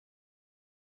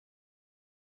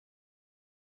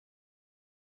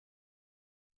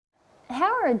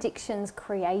How are addictions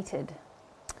created?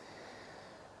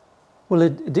 Well,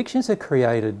 addictions are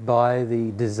created by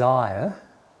the desire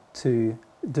to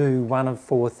do one of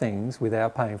four things with our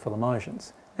painful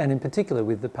emotions, and in particular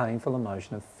with the painful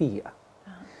emotion of fear.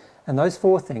 And those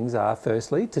four things are,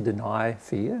 firstly, to deny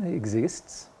fear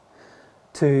exists,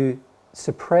 to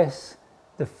suppress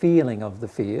the feeling of the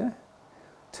fear,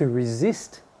 to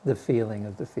resist the feeling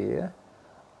of the fear,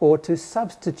 or to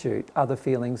substitute other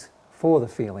feelings for the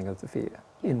feeling of the fear,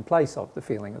 in place of the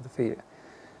feeling of the fear.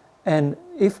 And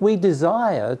if we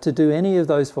desire to do any of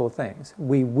those four things,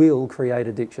 we will create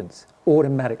addictions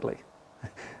automatically.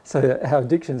 So our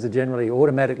addictions are generally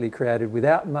automatically created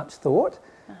without much thought,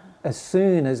 as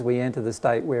soon as we enter the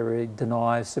state where we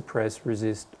deny, suppress,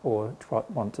 resist, or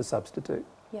want to substitute.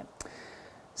 Yep.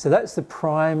 So that's the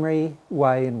primary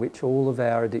way in which all of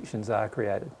our addictions are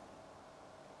created.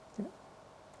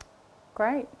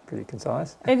 Great. Pretty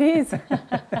concise. It is.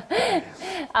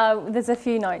 There's a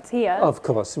few notes here. Of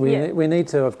course. We need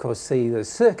to, of course, see the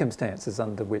circumstances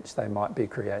under which they might be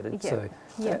created. Yep. So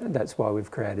that's why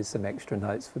we've created some extra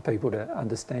notes for people to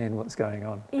understand what's going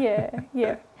on.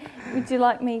 Yeah. Would you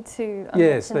like me to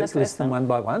yes, mention let's the list first them one? one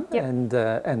by one, Yep.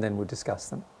 and then we'll discuss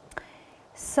them.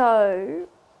 So,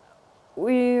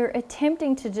 we're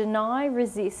attempting to deny,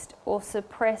 resist, or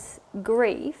suppress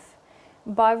grief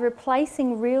by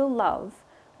replacing real love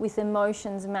with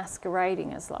emotions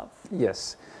masquerading as love.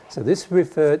 Yes. So this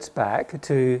reverts back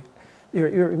to, you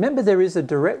remember there is a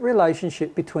direct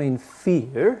relationship between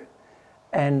fear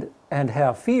and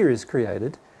how fear is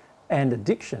created, and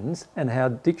addictions and how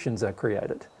addictions are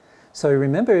created. So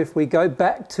remember, if we go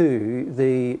back to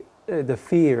the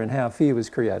fear and how fear was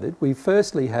created, we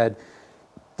firstly had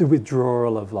the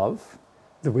withdrawal of love,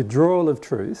 the withdrawal of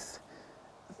truth,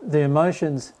 the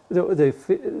emotions,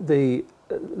 the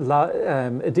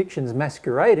addictions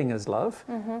masquerading as love,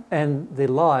 and the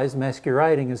lies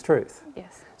masquerading as truth.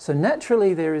 Yes. So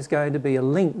naturally there is going to be a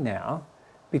link now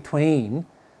between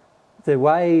the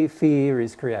way fear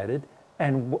is created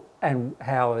and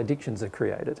how addictions are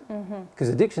created. Because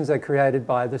addictions are created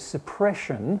by the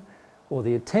suppression or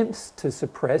the attempts to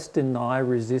suppress, deny,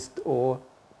 resist, or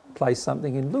place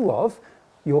something in lieu of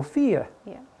your fear.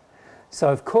 Yeah. So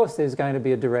of course there's going to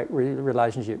be a direct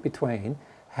relationship between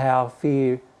how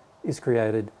fear is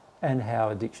created and how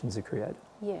addictions are created.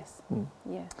 Yes.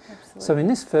 Yeah, absolutely. So in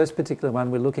this first particular one,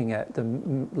 we're looking at the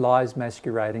lies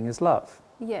masquerading as love,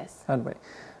 yes. aren't we?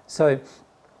 So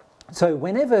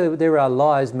whenever there are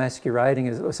lies masquerading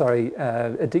as,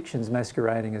 addictions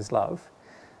masquerading as love,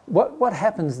 what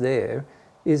happens there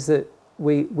is that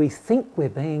we think we're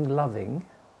being loving,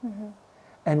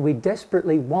 and we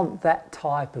desperately want that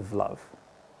type of love.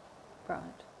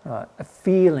 Right, a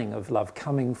feeling of love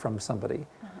coming from somebody.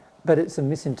 But it's a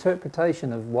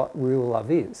misinterpretation of what real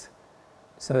love is.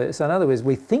 So in other words,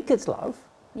 we think it's love,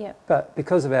 but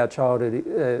because of our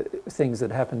childhood things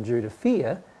that happen due to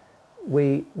fear,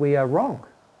 we are wrong.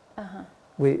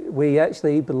 We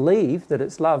actually believe that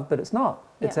it's love, but it's not.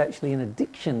 It's actually an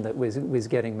addiction that was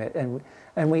getting met.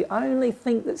 And we only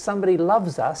think that somebody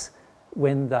loves us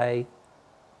when they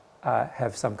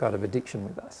have some kind of addiction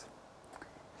with us.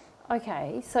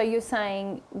 Okay, so you're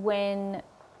saying when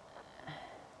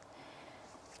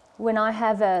I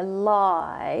have a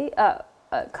lie, a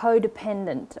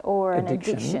codependent or an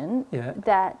addiction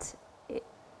that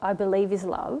I believe is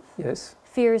love,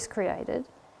 fear is created,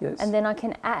 and then I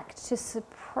can act to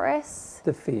suppress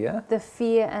the fear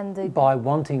and the... by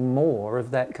wanting more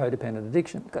of that codependent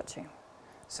addiction. Got you.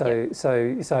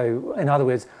 So in other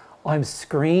words, I'm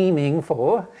screaming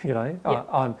for,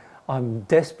 I'm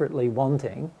desperately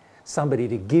wanting somebody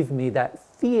to give me that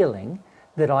feeling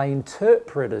that I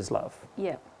interpret as love.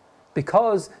 Yeah.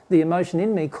 Because the emotion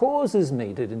in me causes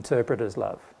me to interpret as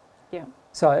love. Yeah.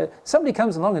 So somebody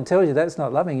comes along and tells you that's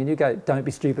not loving, and you go, don't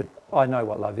be stupid, I know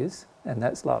what love is, and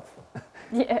that's love.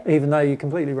 Yeah. Even though you're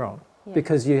completely wrong. Yeah.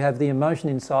 Because you have the emotion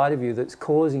inside of you that's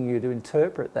causing you to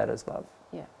interpret that as love.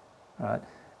 Yeah. Right?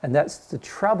 And that's the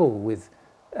trouble with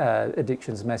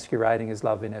addictions masquerading as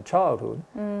love in our childhood,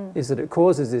 is that it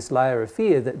causes this layer of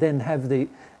fear that then have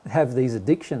these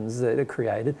addictions that are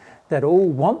created that all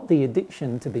want the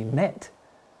addiction to be met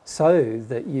so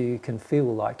that you can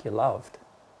feel like you're loved.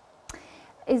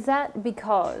 Is that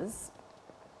because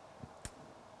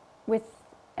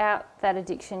without that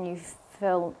addiction you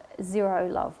feel zero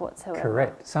love whatsoever?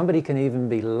 Correct. Somebody can even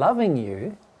be loving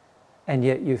you and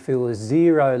yet you feel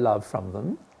zero love from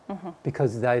them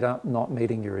because they're not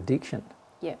meeting your addiction.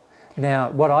 Yeah. Now,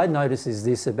 what I notice is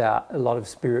this about a lot of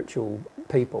spiritual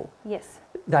people. Yes.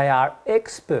 They are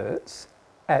experts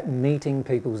at meeting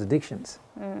people's addictions,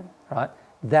 right?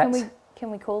 Can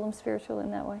we call them spiritual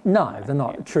in that way? No, they're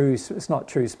not true. It's not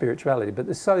true spirituality. But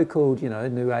the so-called,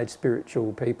 New Age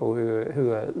spiritual people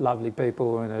who are lovely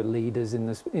people and are leaders in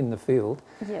the field,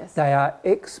 yes, they are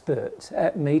experts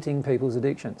at meeting people's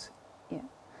addictions. Yeah.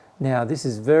 Now, this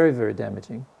is very, very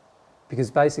damaging,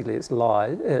 because basically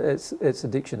it's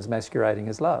addictions masquerading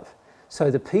as love.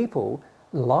 So the people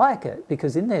like it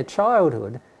because in their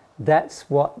childhood,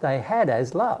 that's what they had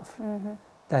as love. Mm-hmm.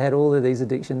 They had all of these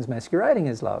addictions masquerading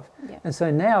as love. Yeah. And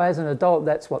so now as an adult,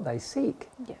 that's what they seek.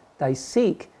 Yeah. They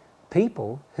seek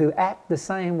people who act the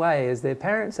same way as their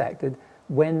parents acted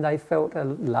when they felt a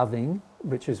loving,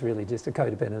 which is really just a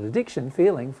codependent addiction,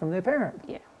 feeling from their parent.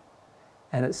 Yeah.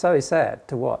 And it's so sad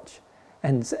to watch.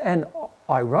 And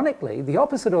ironically, the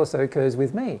opposite also occurs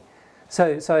with me.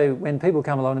 So when people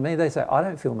come along to me, they say, I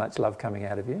don't feel much love coming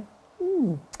out of you.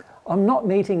 I'm not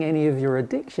meeting any of your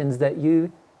addictions that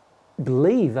you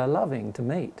believe are loving to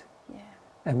meet. Yeah.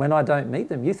 And when I don't meet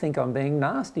them, you think I'm being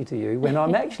nasty to you when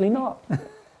I'm actually not.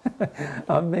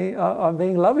 I'm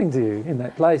being loving to you in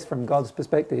that place from God's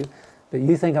perspective, but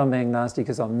you think I'm being nasty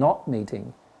because I'm not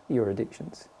meeting your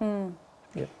addictions. Mm.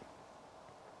 Yeah.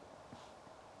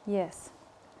 Yes.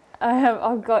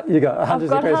 I've got half a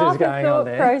thought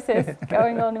process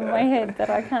going on in my head that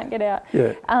I can't get out.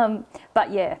 Yeah.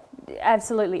 But yeah,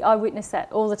 absolutely. I witness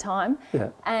that all the time. Yeah.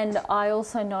 And I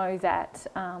also know that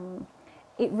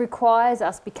it requires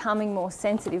us becoming more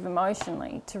sensitive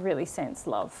emotionally to really sense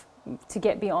love, to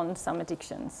get beyond some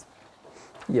addictions.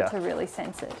 Yeah. To really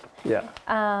sense it. Yeah.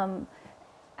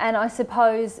 And I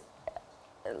suppose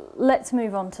let's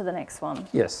move on to the next one.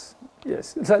 Yes.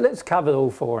 Yes. So let's cover all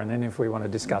four, and then if we want to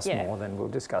discuss more, then we'll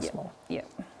discuss more. Yeah.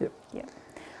 Yep. Yeah.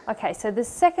 Okay. So the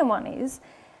second one is.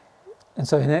 And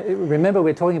so remember,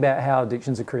 we're talking about how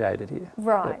addictions are created here.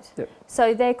 Right. Yep. Yep.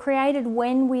 So they're created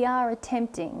when we are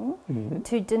attempting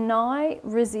to deny,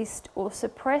 resist, or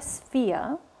suppress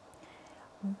fear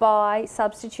by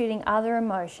substituting other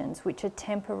emotions which are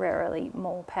temporarily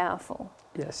more powerful.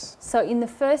 Yes. So in the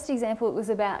first example, it was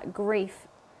about grief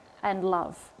and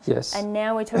love. Yes. And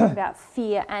now we're talking about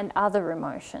fear and other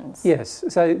emotions. Yes.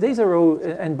 So these are all,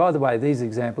 and by the way, these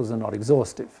examples are not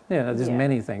exhaustive. There's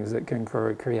many things that can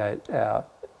create our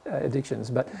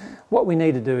addictions, but what we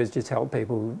need to do is just help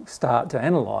people start to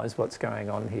analyse what's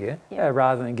going on here,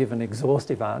 rather than give an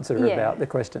exhaustive answer about the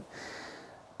question.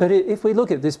 But if we look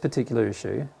at this particular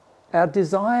issue, our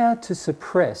desire to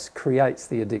suppress creates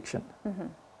the addiction. Mm-hmm.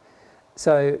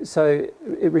 So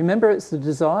remember, it's the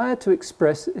desire to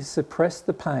suppress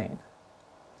the pain.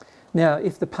 Now,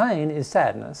 if the pain is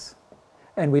sadness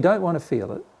and we don't want to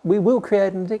feel it, we will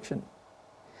create an addiction.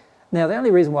 Now, the only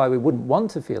reason why we wouldn't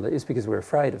want to feel it is because we're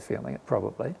afraid of feeling it,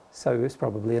 probably. So it's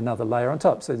probably another layer on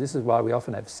top. So this is why we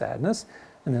often have sadness,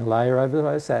 and then layer over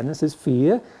the sadness is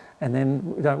fear, and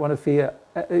then we don't want to fear,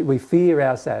 we fear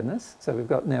our sadness. So we've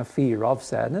got now fear of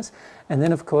sadness. And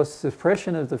then, of course,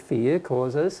 suppression of the fear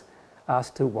causes us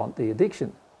to want the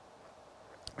addiction,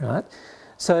 right?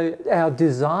 So our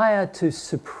desire to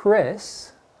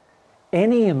suppress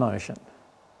any emotion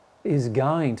is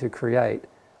going to create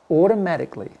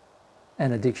automatically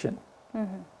an addiction.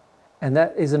 Mm-hmm. And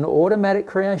that is an automatic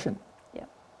creation. Yeah.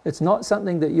 It's not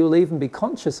something that you'll even be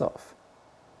conscious of.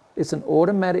 It's an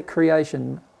automatic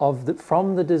creation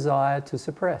from the desire to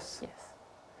suppress. Yes.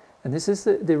 And this is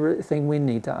the thing we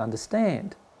need to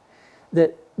understand,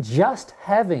 that just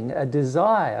having a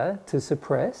desire to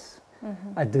suppress,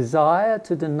 a desire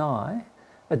to deny,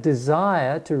 a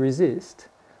desire to resist,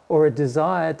 or a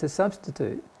desire to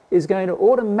substitute is going to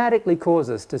automatically cause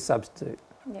us to substitute.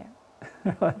 Yeah.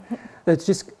 Right? That's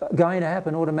just going to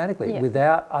happen automatically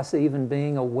without us even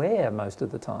being aware most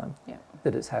of the time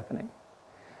that it's happening.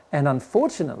 And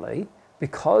unfortunately,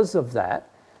 because of that,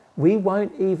 we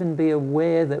won't even be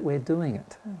aware that we're doing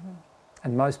it. Mm-hmm.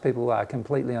 And most people are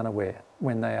completely unaware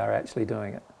when they are actually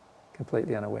doing it,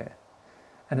 completely unaware.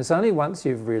 And it's only once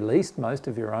you've released most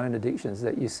of your own addictions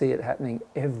that you see it happening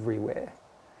everywhere.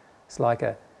 It's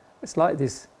like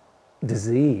this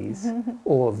disease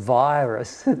or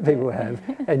virus that people have,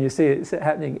 and you see it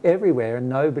happening everywhere and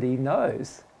nobody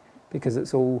knows, because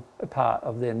it's all a part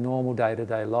of their normal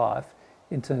day-to-day life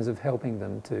in terms of helping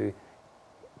them to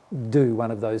do one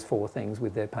of those four things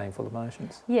with their painful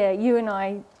emotions. Yeah, you and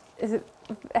I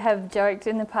have joked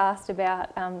in the past about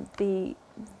the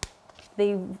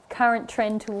current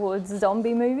trend towards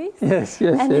zombie movies. Yes,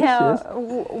 and how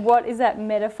what is that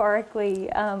metaphorically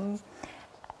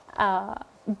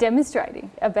demonstrating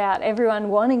about everyone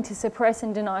wanting to suppress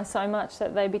and deny so much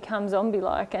that they become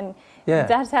zombie-like, and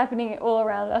that's happening all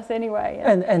around us anyway.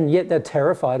 And yet they're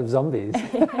terrified of zombies.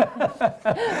 But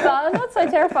I'm not so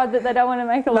terrified that they don't want to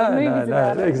make a lot of movies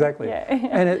about it. Exactly. Yeah.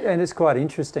 And it's quite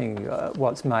interesting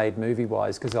what's made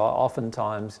movie-wise, because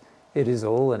oftentimes it is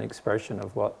all an expression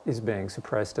of what is being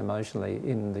suppressed emotionally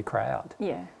in the crowd.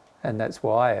 Yeah. And that's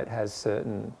why it has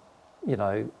certain,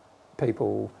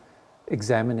 people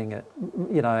examining it,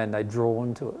 and they're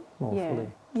drawn to it more fully.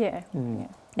 Yeah.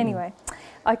 Anyway,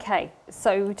 okay,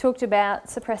 so we talked about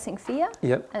suppressing fear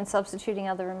and substituting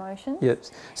other emotions. Yep.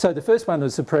 So the first one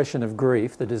was suppression of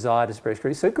grief, the desire to suppress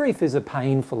grief. So grief is a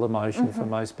painful emotion for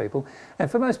most people, and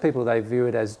for most people they view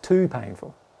it as too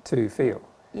painful to feel.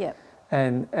 Yep.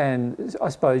 And I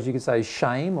suppose you could say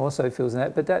shame also feels in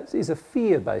that, but that is a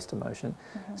fear-based emotion.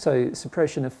 So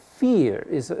suppression of fear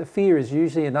is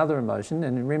usually another emotion,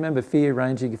 and remember fear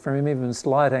ranging from even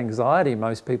slight anxiety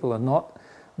most people are not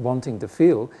wanting to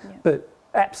feel, but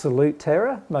absolute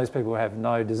terror, most people have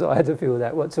no desire to feel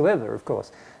that whatsoever, of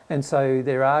course. And so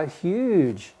there are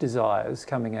huge desires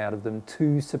coming out of them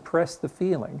to suppress the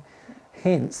feeling,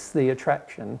 hence the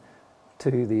attraction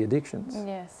to the addictions.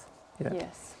 Yes.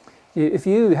 Yes. If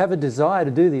you have a desire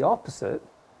to do the opposite,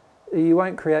 you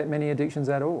won't create many addictions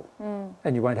at all.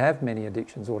 And you won't have many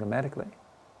addictions automatically.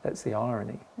 That's the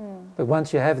irony. But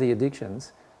once you have the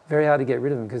addictions, very hard to get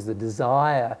rid of them because the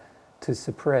desire to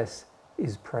suppress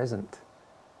is present.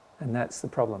 And that's the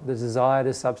problem. The desire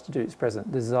to substitute is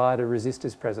present. The desire to resist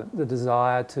is present. The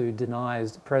desire to deny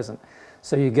is present.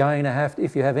 So you're going to have to,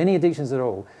 if you have any addictions at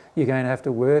all, you're going to have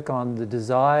to work on the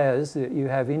desires that you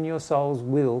have in your soul's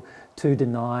will to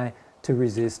deny, to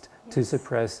resist, to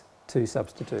suppress, to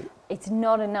substitute. It's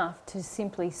not enough to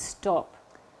simply stop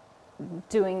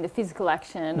doing the physical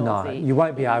action. No, you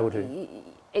won't be able to.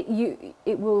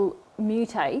 It will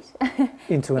mutate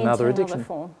into another addiction.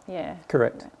 Form. Yeah.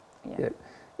 Correct. Yeah.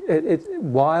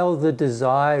 While the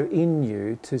desire in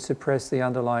you to suppress the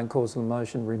underlying causal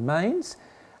emotion remains,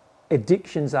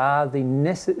 addictions are the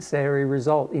necessary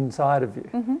result inside of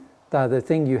you. They're the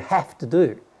thing you have to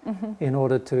do in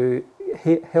order to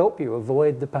help you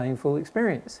avoid the painful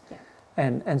experience.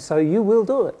 And so you will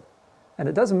do it. And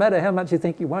it doesn't matter how much you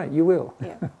think you won't, you will.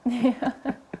 Yeah.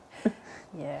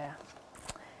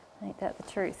 Ain't that the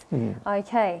truth?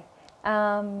 Okay.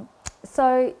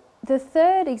 So the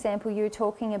third example, you were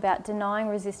talking about denying,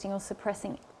 resisting or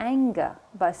suppressing anger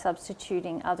by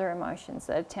substituting other emotions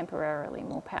that are temporarily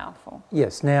more powerful.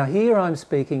 Yes. Now here I'm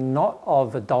speaking not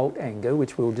of adult anger,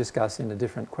 which we'll discuss in a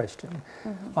different question.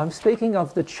 I'm speaking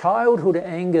of the childhood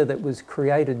anger that was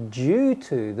created due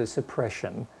to the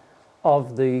suppression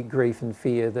of the grief and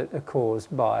fear that are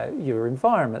caused by your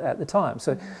environment at the time.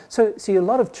 So see, a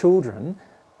lot of children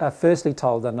are firstly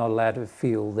told they're not allowed to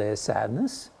feel their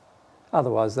sadness.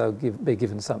 Otherwise, they'll be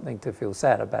given something to feel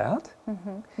sad about.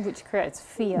 Which creates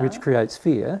fear. Which creates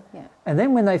fear. Yeah. And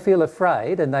then when they feel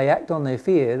afraid and they act on their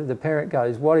fear, the parent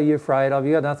goes, what are you afraid of?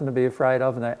 You've got nothing to be afraid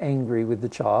of. And they're angry with the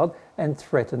child and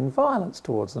threaten violence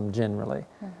towards them generally.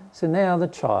 So now the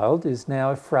child is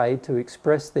now afraid to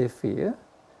express their fear.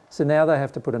 So now they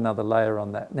have to put another layer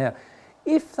on that. Now,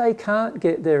 if they can't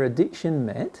get their addiction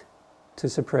met to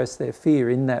suppress their fear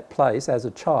in that place as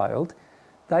a child,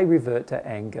 they revert to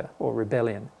anger or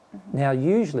rebellion. Now,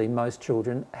 usually most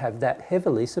children have that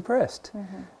heavily suppressed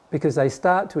because they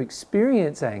start to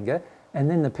experience anger and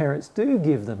then the parents do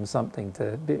give them something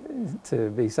to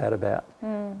be sad about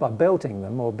by belting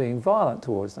them or being violent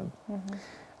towards them.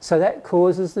 So that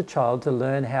causes the child to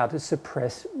learn how to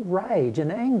suppress rage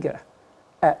and anger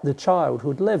at the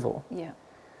childhood level.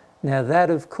 Now that,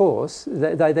 of course,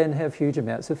 they then have huge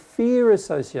amounts of fear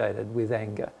associated with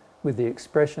anger, with the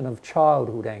expression of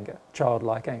childhood anger,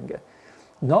 childlike anger.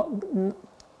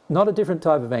 Not a different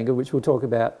type of anger, which we'll talk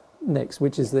about next,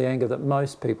 which is the anger that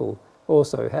most people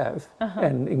also have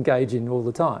and engage in all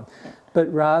the time,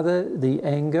 but rather the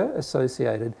anger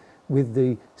associated with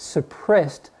the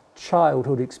suppressed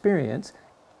childhood experience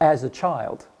as a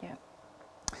child.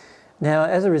 Now,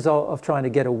 as a result of trying to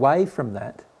get away from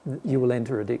that, you will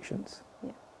enter addictions.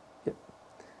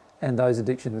 And those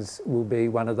addictions will be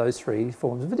one of those three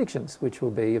forms of addictions, which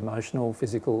will be emotional,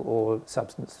 physical, or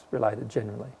substance-related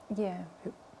generally.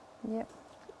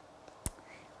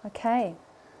 Okay.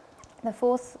 The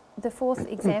fourth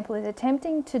example is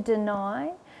attempting to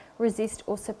deny, resist,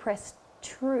 or suppress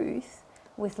truth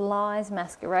with lies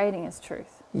masquerading as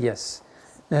truth. Yes.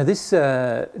 Now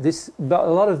but a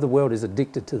lot of the world is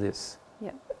addicted to this.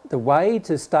 The way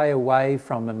to stay away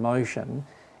from emotion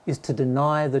is to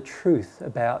deny the truth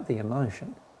about the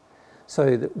emotion.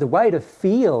 So the way to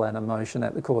feel an emotion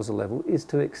at the causal level is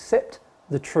to accept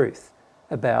the truth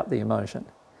about the emotion.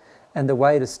 And the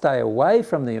way to stay away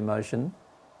from the emotion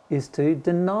is to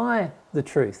deny the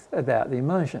truth about the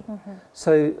emotion.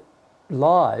 So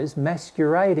lies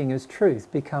masquerading as truth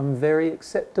become very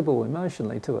acceptable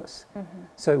emotionally to us.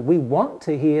 So we want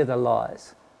to hear the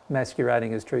lies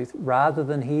masquerading as truth rather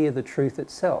than hear the truth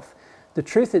itself. The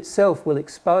truth itself will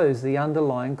expose the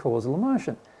underlying causal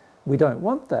emotion. We don't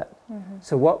want that.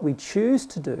 So what we choose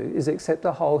to do is accept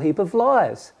a whole heap of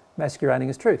lies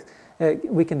masquerading as truth.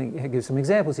 We can give some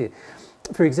examples here.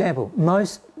 For example,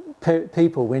 most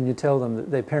people, when you tell them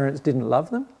that their parents didn't love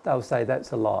them, they'll say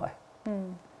that's a lie.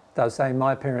 They'll say,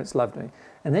 my parents loved me.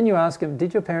 And then you ask them,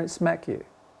 did your parents smack you?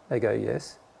 They go,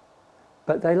 yes.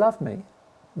 But they loved me.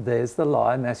 There's the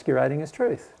lie masquerading as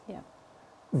truth. Yeah.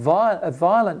 A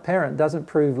violent parent doesn't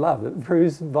prove love. It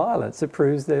proves violence. It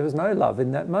proves there was no love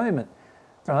in that moment.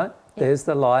 Right? Yeah. There's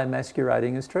the lie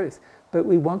masquerading as truth. But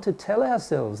we want to tell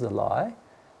ourselves the lie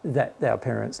that our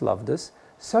parents loved us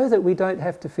so that we don't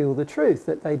have to feel the truth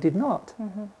that they did not.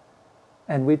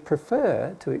 And we'd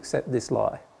prefer to accept this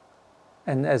lie.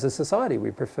 And as a society,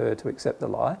 we prefer to accept the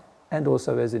lie, and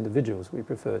also as individuals, we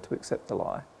prefer to accept the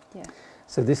lie. Yeah.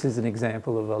 So this is an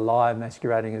example of a lie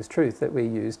masquerading as truth that we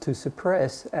use to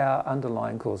suppress our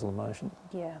underlying causal emotion.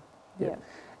 Yeah. Yeah.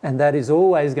 And that is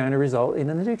always going to result in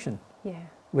an addiction. Yeah.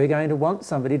 We're going to want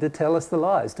somebody to tell us the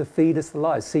lies, to feed us the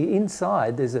lies. See,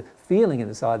 inside, there's a feeling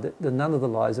inside that none of the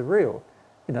lies are real.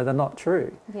 You know, they're not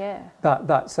true. Yeah.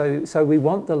 So we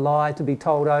want the lie to be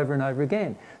told over and over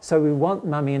again. So we want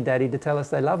mummy and daddy to tell us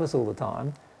they love us all the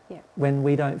time, when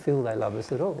we don't feel they love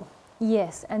us at all.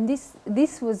 Yes, and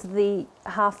this was the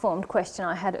half-formed question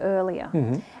I had earlier.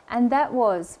 And that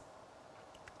was,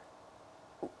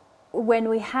 when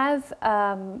we have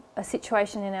a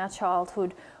situation in our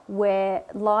childhood where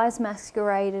lies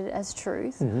masqueraded as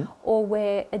truth, or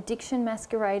where addiction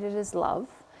masqueraded as love,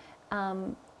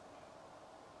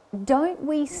 don't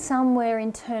we somewhere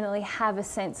internally have a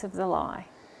sense of the lie?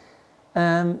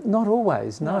 Not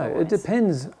always, no. Not always. It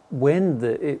depends when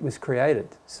it was created.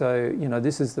 So, you know,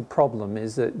 this is the problem,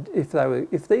 is that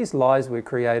if these lies were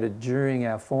created during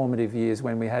our formative years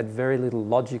when we had very little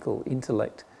logical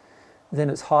intellect, then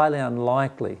it's highly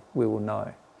unlikely we will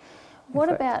know. What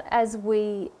about as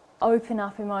we open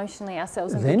up emotionally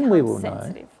ourselves and then become we will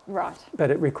sensitive? Know. Right.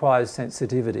 But it requires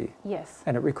sensitivity. Yes.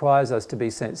 And it requires us to be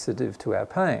sensitive to our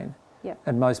pain. Yep.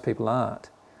 And most people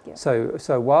aren't. Yep.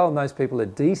 So while most people are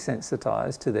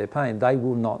desensitized to their pain, they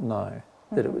will not know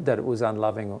that it was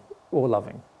unloving or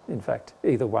loving. In fact,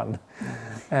 either one.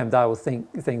 And they will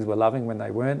think things were loving when they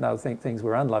weren't. They'll think things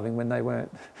were unloving when they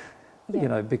weren't. You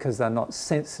know, because they're not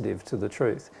sensitive to the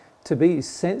truth. To be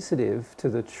sensitive to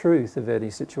the truth of any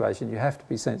situation, you have to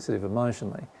be sensitive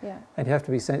emotionally. Yeah. And you have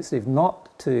to be sensitive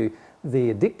not to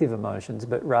the addictive emotions,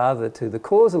 but rather to the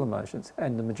causal emotions.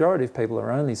 And the majority of people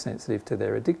are only sensitive to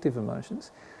their addictive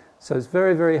emotions. So it's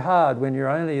very, very hard when you're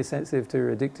only sensitive to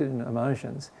your addictive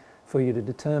emotions for you to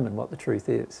determine what the truth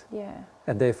is. Yeah.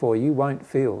 And therefore you won't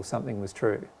feel something was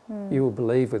true. You will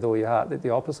believe with all your heart that the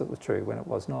opposite was true when it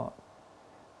was not.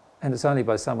 And it's only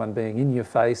by someone being in your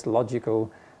face,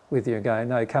 logical, with you going,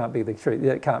 no, it can't be the truth,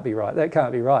 that can't be right, that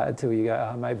can't be right, until you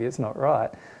go, oh, maybe it's not right.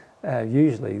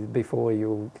 Usually before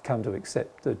you'll come to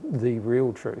accept the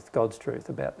real truth, God's truth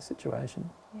about the situation.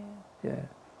 Yeah.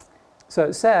 So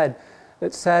it's sad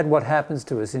what happens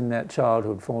to us in that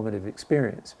childhood formative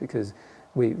experience, because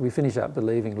we finish up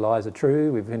believing lies are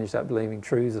true, we finish up believing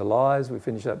truths are lies, we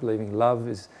finish up believing love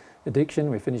is addiction,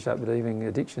 we finish up believing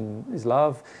addiction is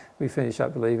love, we finish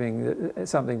up believing that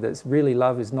something that's really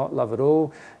love is not love at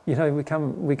all. You know,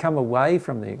 we come away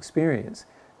from the experience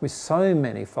with so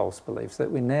many false beliefs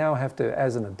that we now have to,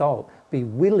 as an adult, be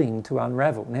willing to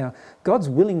unravel. Now, God's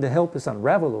willing to help us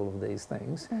unravel all of these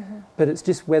things, but it's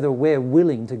just whether we're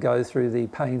willing to go through the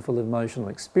painful emotional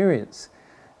experience.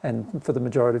 And for the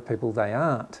majority of people, they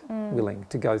aren't willing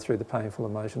to go through the painful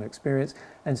emotional experience,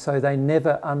 and so they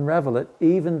never unravel it,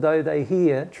 even though they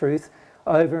hear truth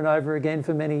over and over again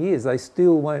for many years. They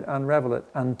still won't unravel it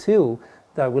until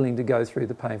they're willing to go through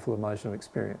the painful emotional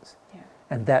experience. Yeah.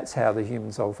 And that's how the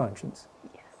human soul functions.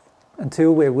 Yes.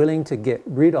 Until we're willing to get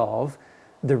rid of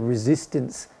the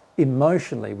resistance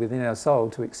emotionally within our soul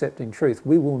to accepting truth,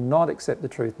 we will not accept the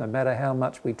truth no matter how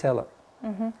much we tell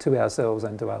it to ourselves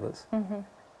and to others.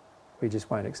 We just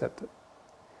won't accept it.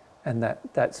 And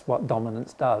that's what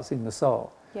dominance does in the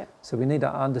soul. Yep. So we need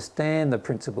to understand the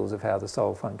principles of how the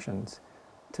soul functions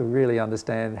to really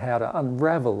understand how to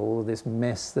unravel all of this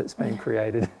mess that's been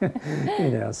created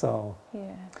in our soul.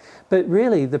 Yeah. But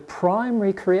really, the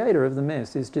primary creator of the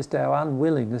mess is just our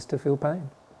unwillingness to feel pain.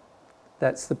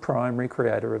 That's the primary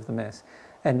creator of the mess.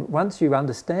 And once you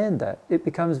understand that, it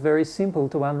becomes very simple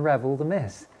to unravel the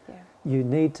mess. Yeah. You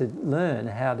need to learn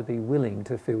how to be willing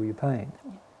to feel your pain.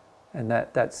 Yeah. And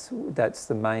that's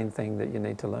the main thing that you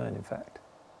need to learn, in fact.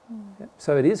 Yeah.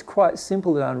 So it is quite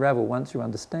simple to unravel once you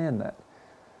understand that.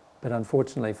 But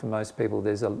unfortunately for most people,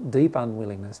 there's a deep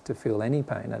unwillingness to feel any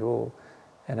pain at all.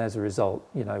 And as a result,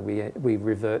 you know, we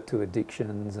revert to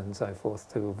addictions and so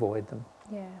forth to avoid them.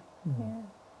 Yeah, yeah.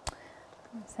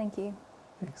 Thank you.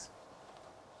 Thanks.